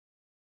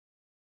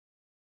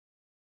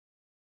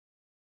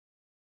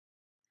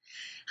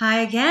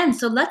Hi again.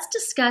 So let's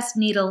discuss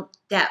needle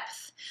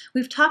depth.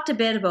 We've talked a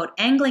bit about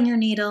angling your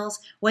needles,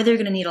 whether you're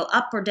going to needle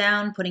up or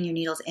down, putting your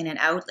needles in and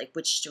out, like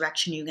which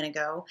direction you're going to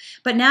go.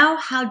 But now,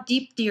 how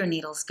deep do your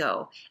needles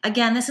go?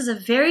 Again, this is a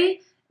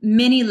very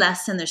mini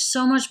lesson. There's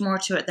so much more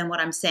to it than what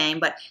I'm saying,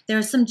 but there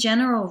are some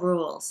general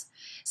rules.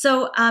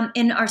 So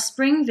in our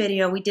spring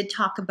video, we did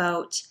talk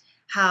about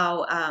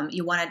how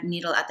you want to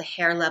needle at the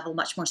hair level,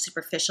 much more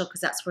superficial,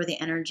 because that's where the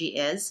energy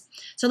is.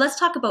 So let's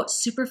talk about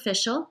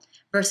superficial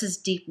versus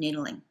deep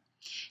needling.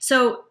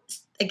 So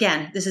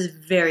again, this is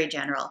very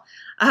general.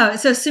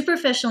 So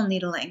superficial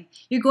needling,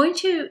 you're going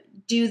to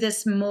do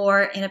this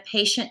more in a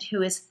patient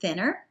who is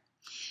thinner.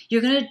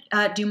 You're going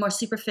to do more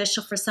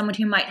superficial for someone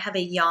who might have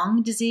a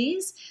yang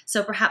disease.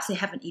 So perhaps they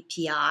have an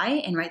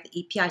EPI, and right, the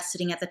EPI is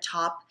sitting at the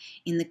top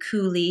in the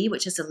coulis,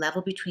 which is the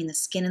level between the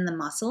skin and the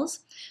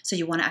muscles. So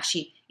you want to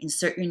actually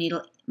insert your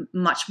needle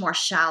much more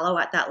shallow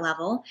at that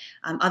level.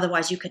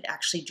 Otherwise, you could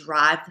actually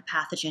drive the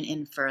pathogen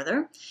in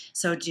further.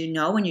 So do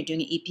know when you're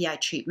doing an EPI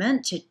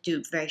treatment to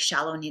do very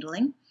shallow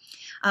needling.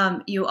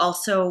 You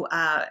also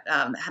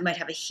might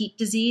have a heat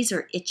disease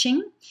or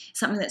itching,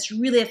 something that's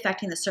really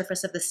affecting the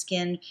surface of the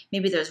skin.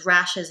 Maybe there's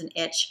rashes and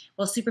itch.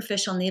 Well,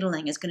 superficial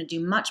needling is going to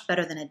do much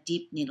better than a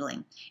deep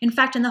needling. In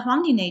fact, in the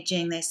Huangdi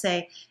Neijing, they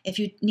say if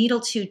you needle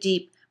too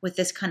deep with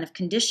this kind of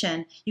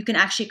condition, you can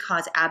actually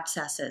cause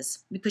abscesses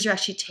because you're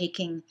actually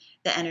taking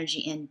the energy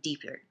in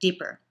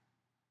deeper.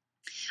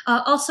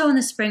 Also in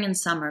the spring and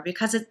summer,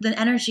 because the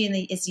energy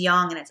is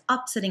yang and it's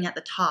up sitting at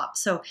the top.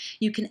 So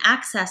you can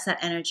access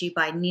that energy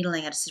by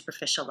needling at a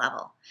superficial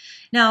level.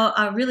 Now,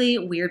 a really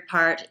weird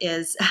part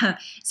is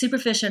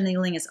superficial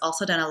needling is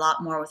also done a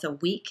lot more with a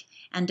weak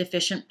and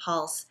deficient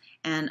pulse,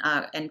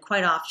 and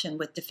quite often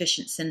with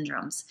deficient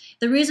syndromes.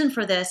 The reason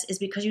for this is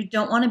because you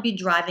don't want to be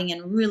driving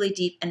in really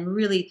deep and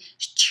really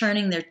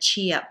churning their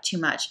chi up too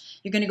much.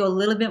 You're going to go a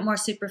little bit more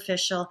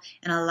superficial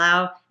and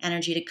allow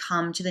energy to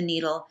come to the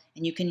needle,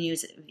 and you can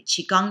use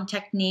qigong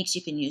techniques,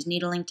 you can use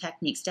needling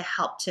techniques to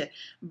help to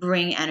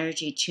bring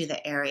energy to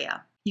the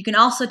area. You can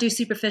also do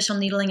superficial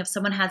needling if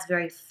someone has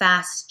very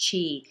fast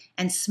qi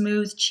and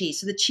smooth qi.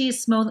 So the qi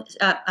is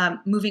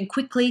moving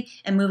quickly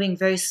and moving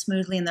very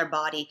smoothly in their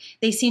body.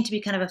 They seem to be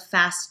kind of a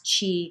fast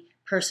qi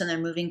person. They're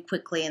moving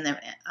quickly and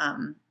they're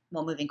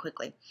moving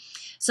quickly.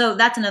 So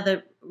that's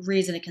another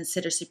reason to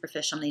consider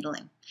superficial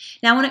needling.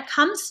 Now, when it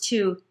comes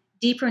to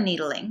deeper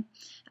needling,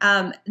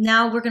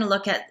 now we're going to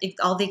look at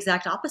all the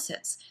exact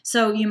opposites.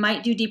 So you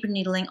might do deeper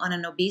needling on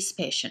an obese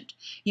patient.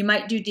 You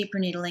might do deeper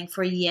needling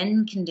for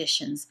yin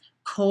conditions,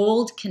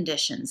 cold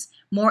conditions,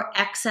 more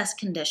excess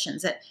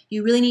conditions that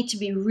you really need to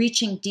be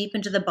reaching deep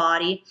into the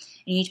body,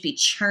 and you need to be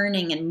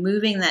churning and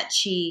moving that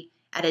qi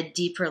at a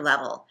deeper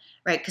level,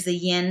 right? Because a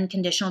yin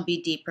condition will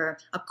be deeper,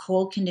 a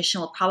cold condition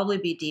will probably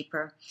be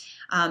deeper,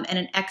 and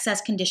an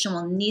excess condition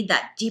will need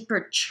that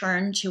deeper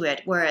churn to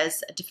it,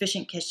 whereas a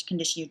deficient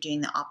condition, you're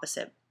doing the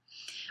opposite.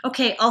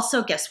 Okay,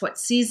 also guess what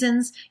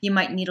seasons? You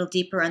might needle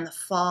deeper in the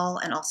fall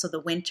and also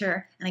the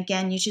winter. And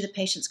again, usually the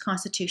patient's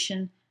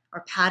constitution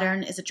or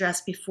pattern is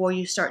addressed before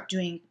you start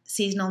doing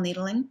seasonal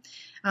needling.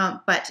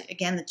 But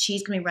again, the qi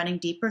is going to be running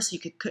deeper, so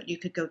you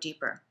could go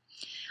deeper.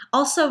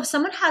 Also, if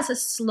someone has a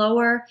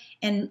slower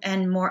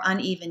and more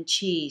uneven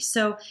qi,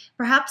 so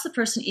perhaps the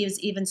person is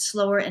even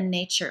slower in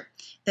nature.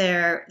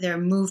 Their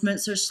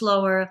movements are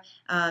slower,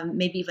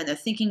 maybe even their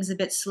thinking is a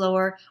bit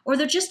slower, or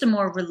they're just a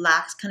more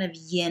relaxed kind of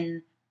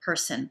yin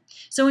person.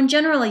 So in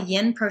general, a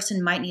yin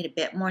person might need a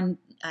bit more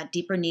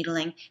deeper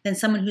needling than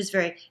someone who's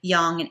very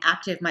young and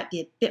active might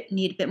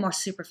need a bit more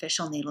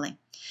superficial needling.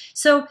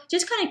 So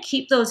just kind of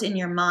keep those in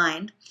your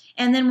mind.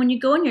 And then when you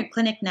go in your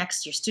clinic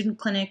next, your student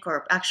clinic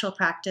or actual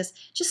practice,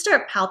 just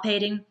start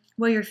palpating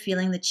where you're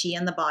feeling the qi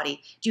in the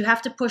body. Do you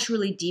have to push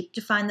really deep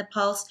to find the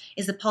pulse?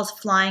 Is the pulse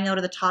flying out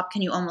of the top?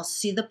 Can you almost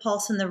see the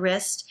pulse in the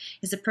wrist?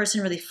 Is the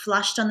person really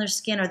flushed on their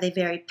skin? Are they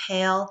very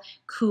pale,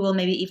 cool,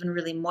 maybe even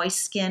really moist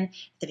skin?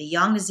 Do they have a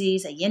yang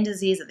disease, a yin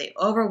disease? Are they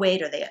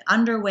overweight? Are they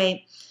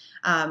underweight?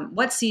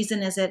 What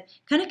season is it?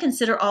 Kind of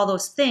consider all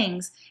those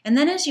things. And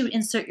then as you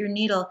insert your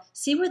needle,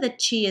 see where the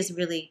qi is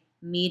really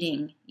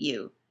meeting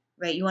you.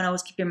 Right? You want to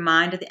always keep your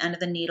mind at the end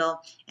of the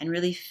needle and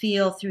really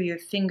feel through your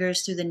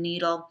fingers, through the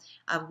needle,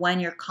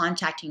 when you're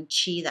contacting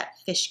qi, that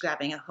fish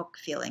grabbing a hook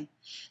feeling.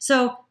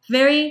 So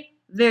very,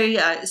 very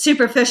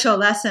superficial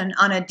lesson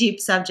on a deep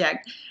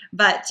subject,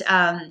 but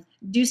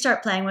do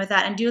start playing with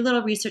that and do a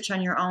little research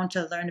on your own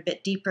to learn a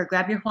bit deeper.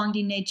 Grab your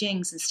Huangdi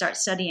Neijings and start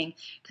studying,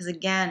 because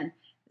again,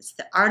 it's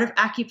the art of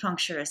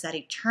acupuncture, is that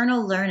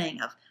eternal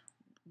learning of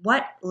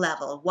what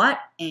level, what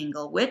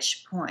angle,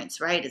 which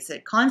points, right? It's a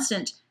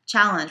constant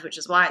challenge, which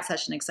is why it's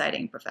such an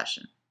exciting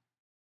profession.